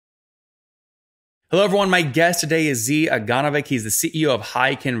Hello, everyone. My guest today is Zee Aganovic. He's the CEO of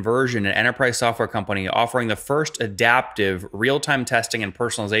HiConversion, an enterprise software company offering the first adaptive real-time testing and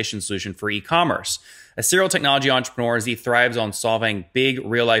personalization solution for e-commerce. A serial technology entrepreneur, Zee thrives on solving big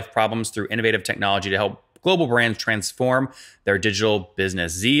real-life problems through innovative technology to help global brands transform their digital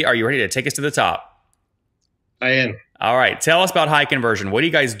business. Zee, are you ready to take us to the top? I am. All right. Tell us about HiConversion. What do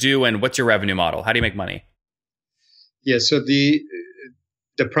you guys do, and what's your revenue model? How do you make money? Yeah. So the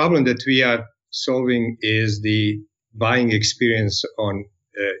problem that we are solving is the buying experience on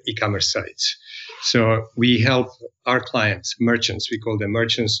e-commerce sites. So we help our clients, merchants, we call them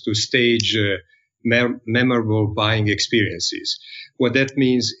merchants, to stage memorable buying experiences. What that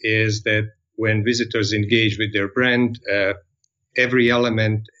means is that when visitors engage with their brand, every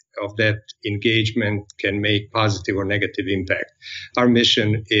element of that engagement can make positive or negative impact. Our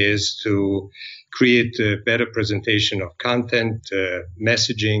mission is to create a better presentation of content,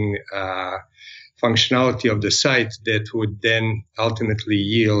 messaging, functionality of the site that would then ultimately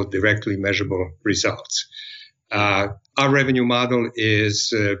yield directly measurable results. Our revenue model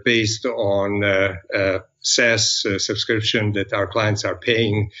is based on SaaS subscription that our clients are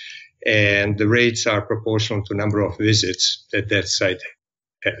paying, and the rates are proportional to number of visits that site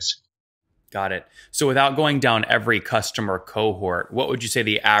has. Got it. So without going down every customer cohort, what would you say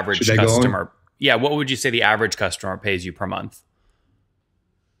the average customer? Yeah, what would you say the average customer pays you per month?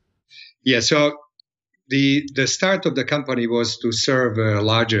 Yeah, so the start of the company was to serve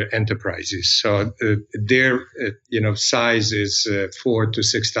larger enterprises. So their size is $4,000 to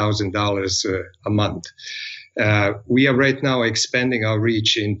 $6,000 a month. We are right now expanding our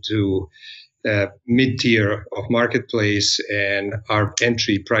reach into mid-tier of marketplace, and our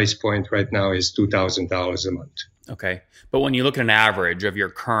entry price point right now is $2,000 a month. Okay. But when you look at an average of your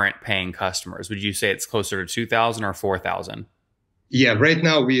current paying customers, would you say it's closer to 2,000 or 4,000? Yeah, right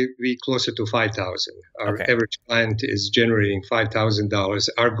now we closer to 5,000. Our average client is generating $5,000.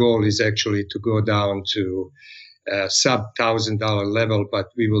 Our goal is actually to go down to sub $1,000 level, but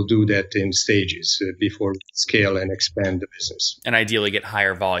we will do that in stages before we scale and expand the business. And ideally get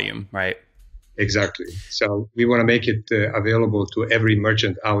higher volume, right? Exactly. So we want to make it available to every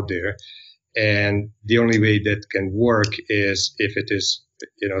merchant out there. And the only way that can work is if it is,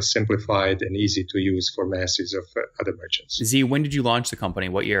 simplified and easy to use for masses of other merchants. Zee, when did you launch the company?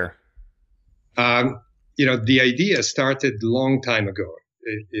 What year? The idea started a long time ago.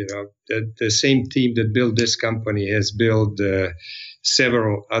 The same team that built this company has built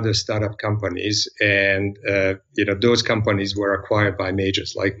several other startup companies, and those companies were acquired by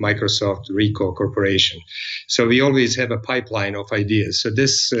majors like Microsoft, Ricoh Corporation. So we always have a pipeline of ideas. So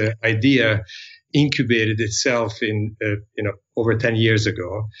this idea incubated itself in over 10 years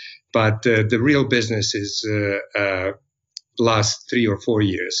ago, but the real business is last 3 or 4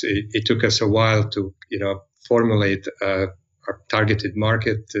 years. It took us a while to formulate our targeted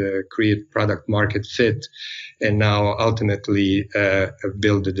market, create product market fit, and now ultimately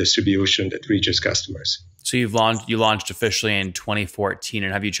build the distribution that reaches customers. So you launched officially in 2014,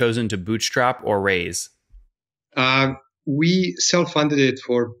 and have you chosen to bootstrap or raise? We self-funded it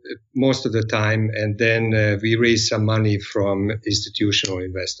for most of the time, and then we raised some money from institutional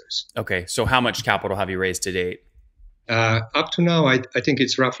investors. Okay, so how much capital have you raised to date? Up to now, I think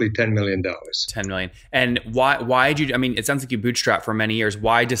it's roughly $10 million. $10 million. And why did you, it sounds like you bootstrapped for many years.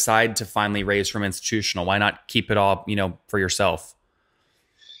 Why decide to finally raise from institutional? Why not keep it all, for yourself?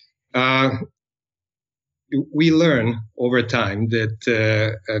 We learn over time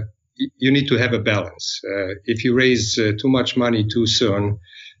that you need to have a balance. If you raise too much money too soon,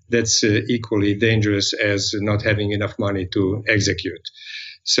 that's equally dangerous as not having enough money to execute.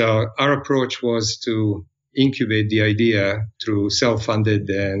 So our approach was to incubate the idea through self-funded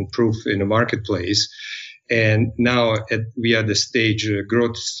and proof in the marketplace. And now we are the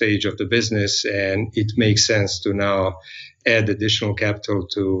growth stage of the business, and it makes sense to now add additional capital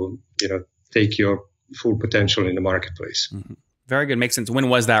to, take your full potential in the marketplace. Mm-hmm. Very good. Makes sense. When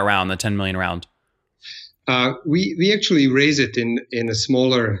was that round, the 10 million round? We actually raise it in a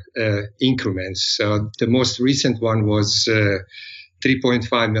smaller increments. So the most recent one was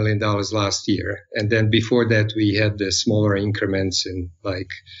 $3.5 million last year. And then before that, we had the smaller increments in like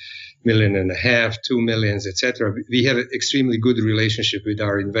 $1.5 million, $2 million, etc. We have an extremely good relationship with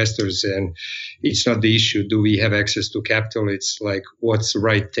our investors, and it's not the issue. Do we have access to capital? It's like, what's the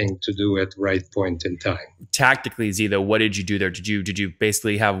right thing to do at the right point in time? Tactically, Zee, though, what did you do there? Did you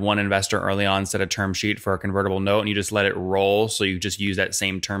basically have one investor early on set a term sheet for a convertible note and you just let it roll? So you just use that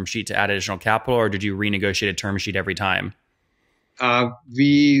same term sheet to add additional capital, or did you renegotiate a term sheet every time?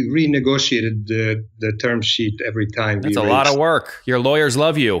 We renegotiated the term sheet every time. That's a lot of work. Your lawyers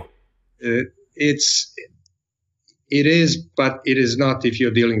love you. it is, but it is not if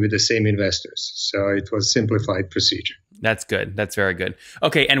you're dealing with the same investors. So it was simplified procedure. That's good. That's very good.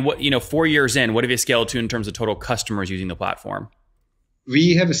 Okay. And 4 years in, what have you scaled to in terms of total customers using the platform?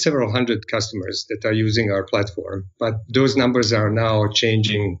 We have several hundred customers that are using our platform, but those numbers are now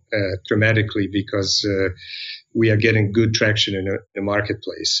changing dramatically because we are getting good traction in the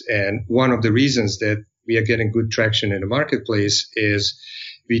marketplace. And one of the reasons that we are getting good traction in the marketplace is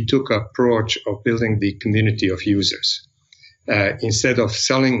we took an approach of building the community of users. Instead of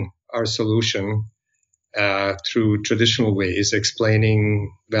selling our solution through traditional ways,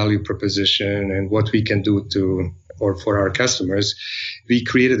 explaining value proposition and what we can do for our customers, we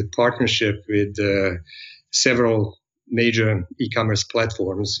created a partnership with several major e-commerce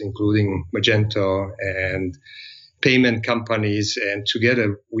platforms, including Magento and payment companies. And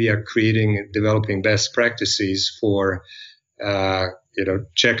together we are creating and developing best practices for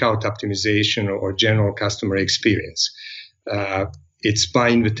checkout optimization or general customer experience. It's by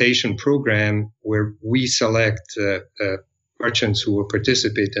invitation program where we select merchants who will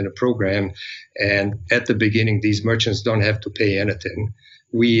participate in the program. And at the beginning, these merchants don't have to pay anything.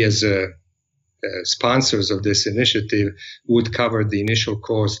 We, as sponsors of this initiative, would cover the initial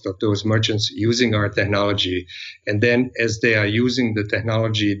cost of those merchants using our technology. And then as they are using the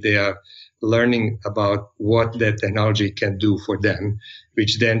technology, they are learning about what that technology can do for them,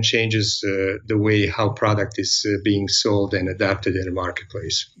 which then changes the way how product is being sold and adapted in the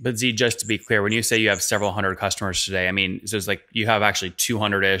marketplace. But Zee, just to be clear, when you say you have several hundred customers today, I mean, so it's like you have actually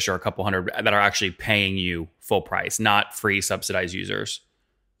 200-ish or a couple hundred that are actually paying you full price, not free subsidized users.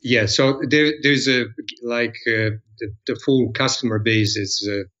 Yeah, so there's the full customer base is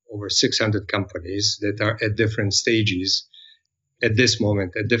over 600 companies that are at different stages at this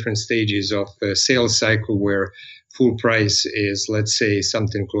moment, at different stages of a sales cycle where full price is, let's say,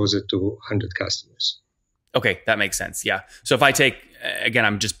 something closer to 100 customers. Okay, that makes sense. Yeah. So if I take, again,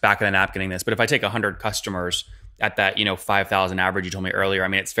 I'm just back of the napkinning this, but if I take 100 customers at that, 5,000 average you told me earlier, I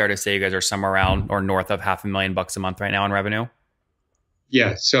mean, it's fair to say you guys are somewhere around or north of $500,000 a month right now in revenue?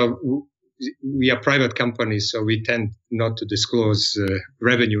 Yeah. So we are private companies, so we tend not to disclose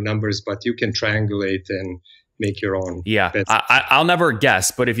revenue numbers, but you can triangulate and make your own. Yeah, I'll never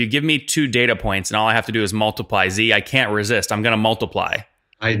guess, but if you give me 2 data points and all I have to do is multiply, Zee, I can't resist. I'm going to multiply.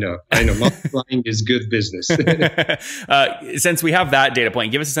 I know. Multiplying is good business. Since we have that data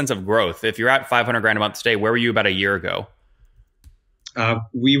point, give us a sense of growth. If you're at $500,000 a month today, where were you about a year ago?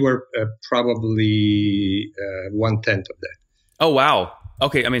 We were probably 1/10 of that. Oh, wow.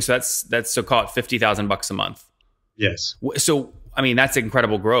 Okay. I mean, so so call it $50,000 a month. Yes. So, I mean, that's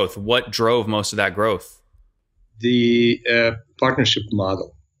incredible growth. What drove most of that growth? The partnership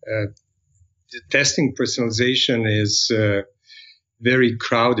model. The testing personalization is a very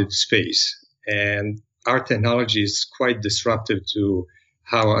crowded space, and our technology is quite disruptive to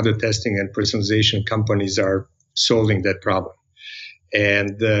how other testing and personalization companies are solving that problem.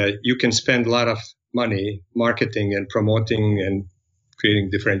 And you can spend a lot of money marketing and promoting and creating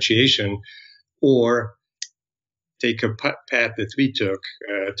differentiation, or take a path that we took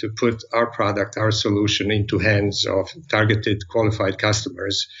to put our product, our solution into hands of targeted, qualified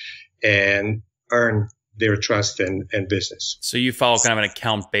customers and earn their trust and business. So you follow kind of an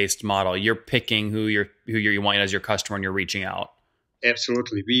account-based model. You're picking who you want as your customer, and you're reaching out.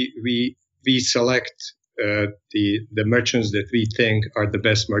 Absolutely. We select the merchants that we think are the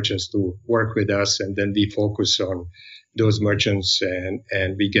best merchants to work with us, and then we focus on those merchants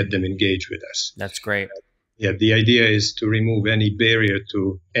and we get them engaged with us. That's great. Yeah, the idea is to remove any barrier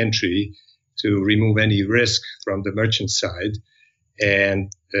to entry, to remove any risk from the merchant side,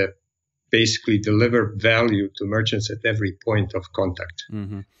 and basically deliver value to merchants at every point of contact.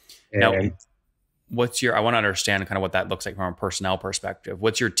 Mm-hmm. Now, I want to understand kind of what that looks like from a personnel perspective.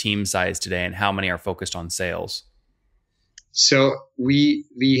 What's your team size today, and how many are focused on sales? So we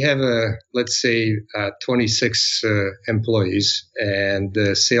have let's say 26 employees, and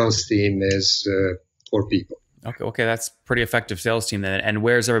the sales team is 4 people. Okay, that's pretty effective sales team then. And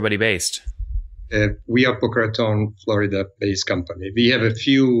where's everybody based? We are Boca Raton, Florida-based company. We have a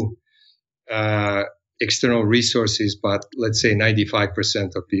few external resources, but let's say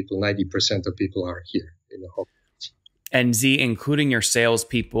 90% of people are here in the home. And Zee, including your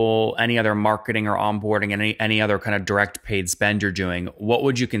salespeople, any other marketing or onboarding, and any other kind of direct paid spend you're doing, what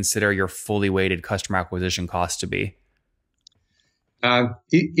would you consider your fully weighted customer acquisition cost to be?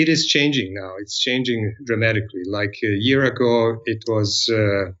 It is changing now. It's changing dramatically. Like a year ago, it was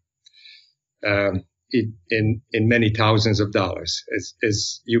in many thousands of dollars.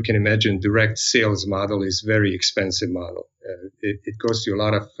 As you can imagine, direct sales model is very expensive model. It costs you a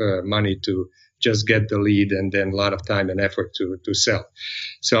lot of money to just get the lead and then a lot of time and effort to sell.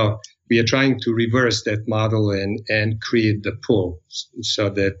 So we are trying to reverse that model and create the pull so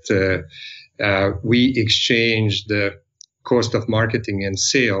that we exchange the cost of marketing and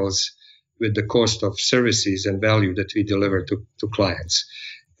sales with the cost of services and value that we deliver to clients.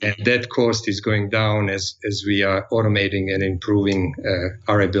 And that cost is going down as we are automating and improving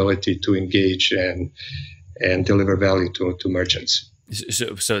our ability to engage and deliver value to merchants.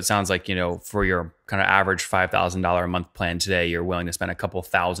 So it sounds like, for your kind of average $5,000 a month plan today, you're willing to spend a couple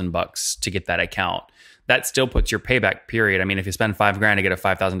 $1,000 to get that account. That still puts your payback period. I mean, if you spend $5,000 to get a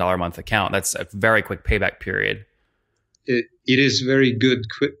 $5,000 a month account, that's a very quick payback period. It is very good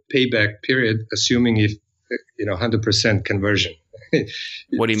quick payback period, assuming if 100% conversion.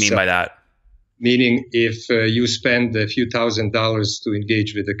 What do you mean by that? Meaning if you spend a few $1,000s to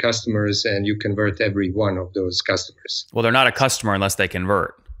engage with the customers and you convert every one of those customers. Well, they're not a customer unless they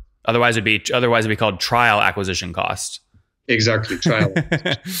convert. Otherwise it'd be called trial acquisition cost. Exactly, trial.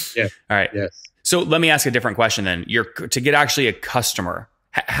 Yeah. All right. Yes. So let me ask a different question then. To get actually a customer,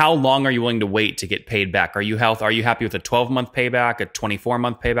 how long are you willing to wait to get paid back? Are you happy with a 12-month payback, a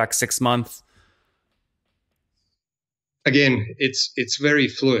 24-month payback, 6 months? Again, it's very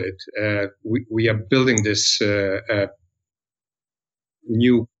fluid. We are building this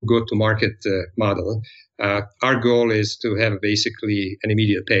new go-to-market model. Our goal is to have basically an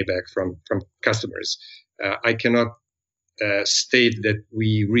immediate payback from customers. I cannot state that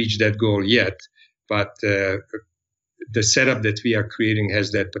we reach that goal yet, but the setup that we are creating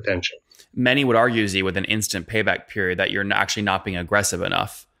has that potential. Many would argue, Zee, with an instant payback period that you're actually not being aggressive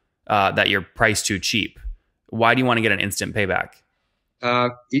enough, that you're priced too cheap. Why do you want to get an instant payback?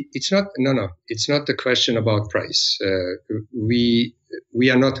 It's not the question about price. We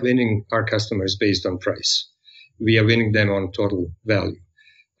are not winning our customers based on price. We are winning them on total value.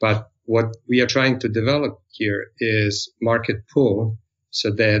 But what we are trying to develop here is market pull so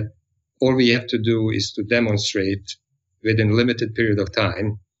that all we have to do is to demonstrate within a limited period of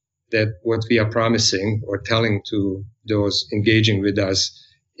time that what we are promising or telling to those engaging with us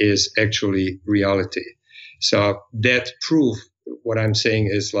is actually reality. So that proof, what I'm saying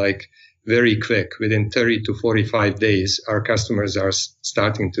is like very quick, within 30 to 45 days, our customers are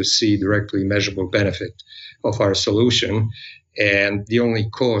starting to see directly measurable benefit of our solution. And the only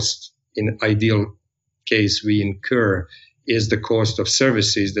cost in ideal case we incur is the cost of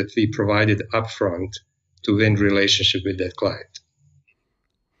services that we provided upfront to win relationship with that client.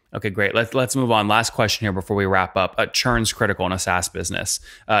 Okay, great. Let's move on. Last question here before we wrap up. Churn's critical in a SaaS business.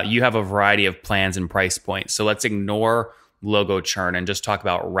 You have a variety of plans and price points. So let's ignore logo churn and just talk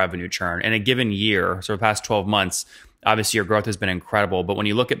about revenue churn. In a given year, so the past 12 months, obviously your growth has been incredible. But when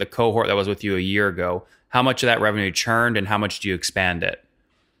you look at the cohort that was with you a year ago, how much of that revenue churned and how much do you expand it?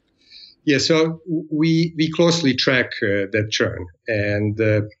 Yeah, so we closely track that churn, and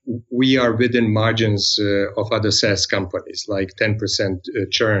we are within margins of other SaaS companies, like 10%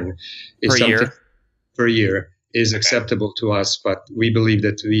 churn is per year is acceptable to us, but we believe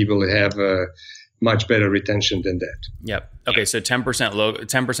that we will have a much better retention than that. Yep. Okay, so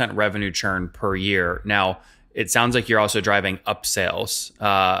 10% revenue churn per year. Now, it sounds like you're also driving upsells.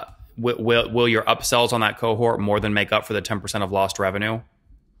 Will your upsells on that cohort more than make up for the 10% of lost revenue?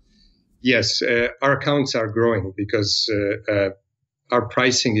 Yes, our accounts are growing because our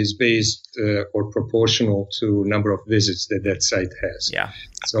pricing is based or proportional to number of visits that site has. Yeah.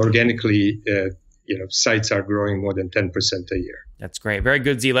 So organically, sites are growing more than 10% a year. That's great. Very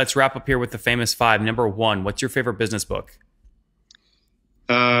good, Zee. Let's wrap up here with the famous 5. Number 1, what's your favorite business book?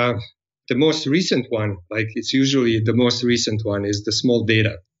 The most recent one, it's usually the most recent one, is the Small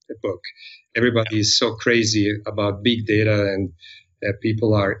Data book. Everybody is so crazy about big data and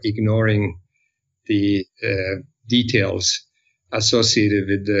people are ignoring the details associated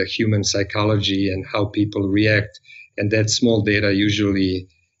with the human psychology and how people react. And that small data usually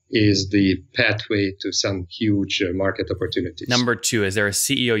is the pathway to some huge market opportunities. Number 2, is there a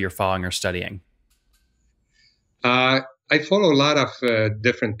CEO you're following or studying? I follow a lot of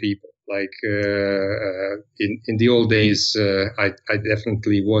different people. Like in the old days, I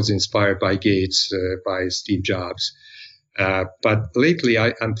definitely was inspired by Gates, by Steve Jobs. But lately,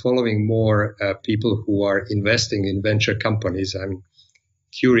 I'm following more people who are investing in venture companies. I'm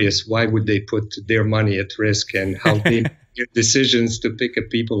curious, why would they put their money at risk and how they make decisions to pick up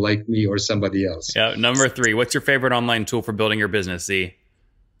people like me or somebody else. Yeah. Number 3, what's your favorite online tool for building your business, Zee?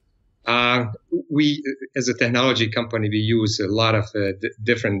 We, as a technology company, we use a lot of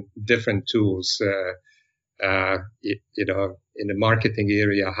different tools. In the marketing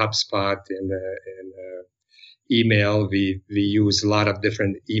area, HubSpot, in email. We use a lot of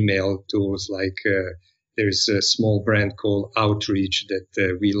different email tools, like there's a small brand called Outreach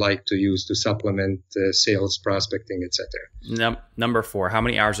that we like to use to supplement sales, prospecting, etc. Number 4, how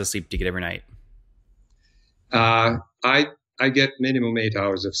many hours of sleep do you get every night? I get minimum 8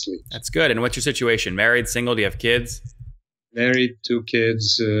 hours of sleep. That's good. And what's your situation? Married, single? Do you have kids? Married, 2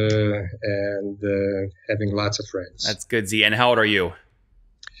 kids, and having lots of friends. That's good, Zee. And how old are you?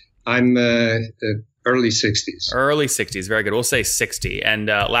 I'm early 60s. Early 60s. Very good. We'll say 60. And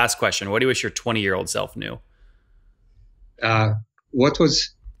last question. What do you wish your 20-year-old self knew? What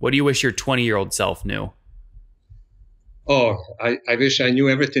do you wish your 20-year-old self knew? Oh, I wish I knew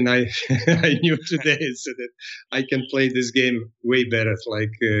everything I knew today, so that I can play this game way better.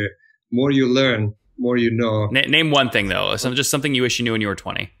 Like, more you learn, more you know. Name one thing, though. Just something you wish you knew when you were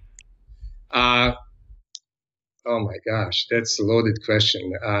 20. Oh my gosh, that's a loaded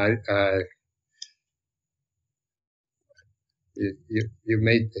question. You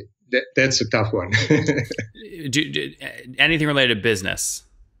made that's a tough one. Anything related to business?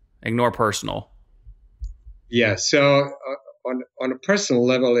 Ignore personal. Yeah. So on a personal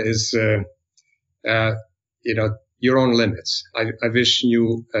level is your own limits. I wish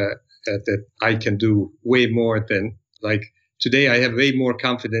knew that I can do way more than, like, today. I have way more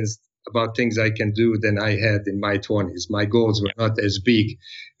confidence about things I can do than I had in my 20s. My goals were not as big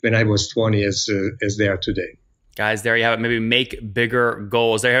when I was 20 as they are today. Guys, there you have it. Maybe make bigger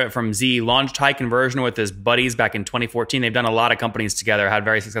goals. There you have it from Zee. Launched HiConversion with his buddies back in 2014. They've done a lot of companies together, had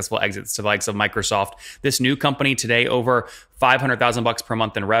very successful exits to the likes of Microsoft. This new company today, over $500,000 per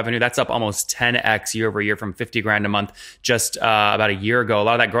month in revenue. That's up almost 10x year over year from 50 grand a month just about a year ago. A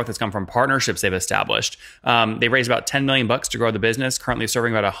lot of that growth has come from partnerships they've established. They raised about 10 million bucks to grow the business, currently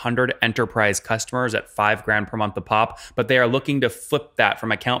serving about 100 enterprise customers at 5 grand per month a pop. But they are looking to flip that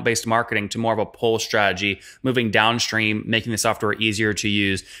from account-based marketing to more of a pull strategy, moving downstream, making the software easier to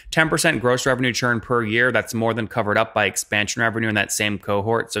use. 10% gross revenue churn per year. That's more than covered up by expansion revenue in that same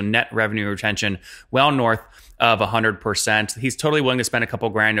cohort. So net revenue retention well north of 100%. He's totally willing to spend a couple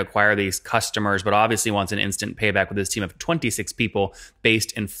grand to acquire these customers, but obviously wants an instant payback with his team of 26 people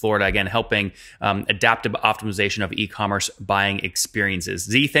based in Florida, again, helping adaptive optimization of e-commerce buying experiences.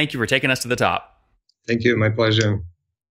 Zee, thank you for taking us to the top. Thank you. My pleasure.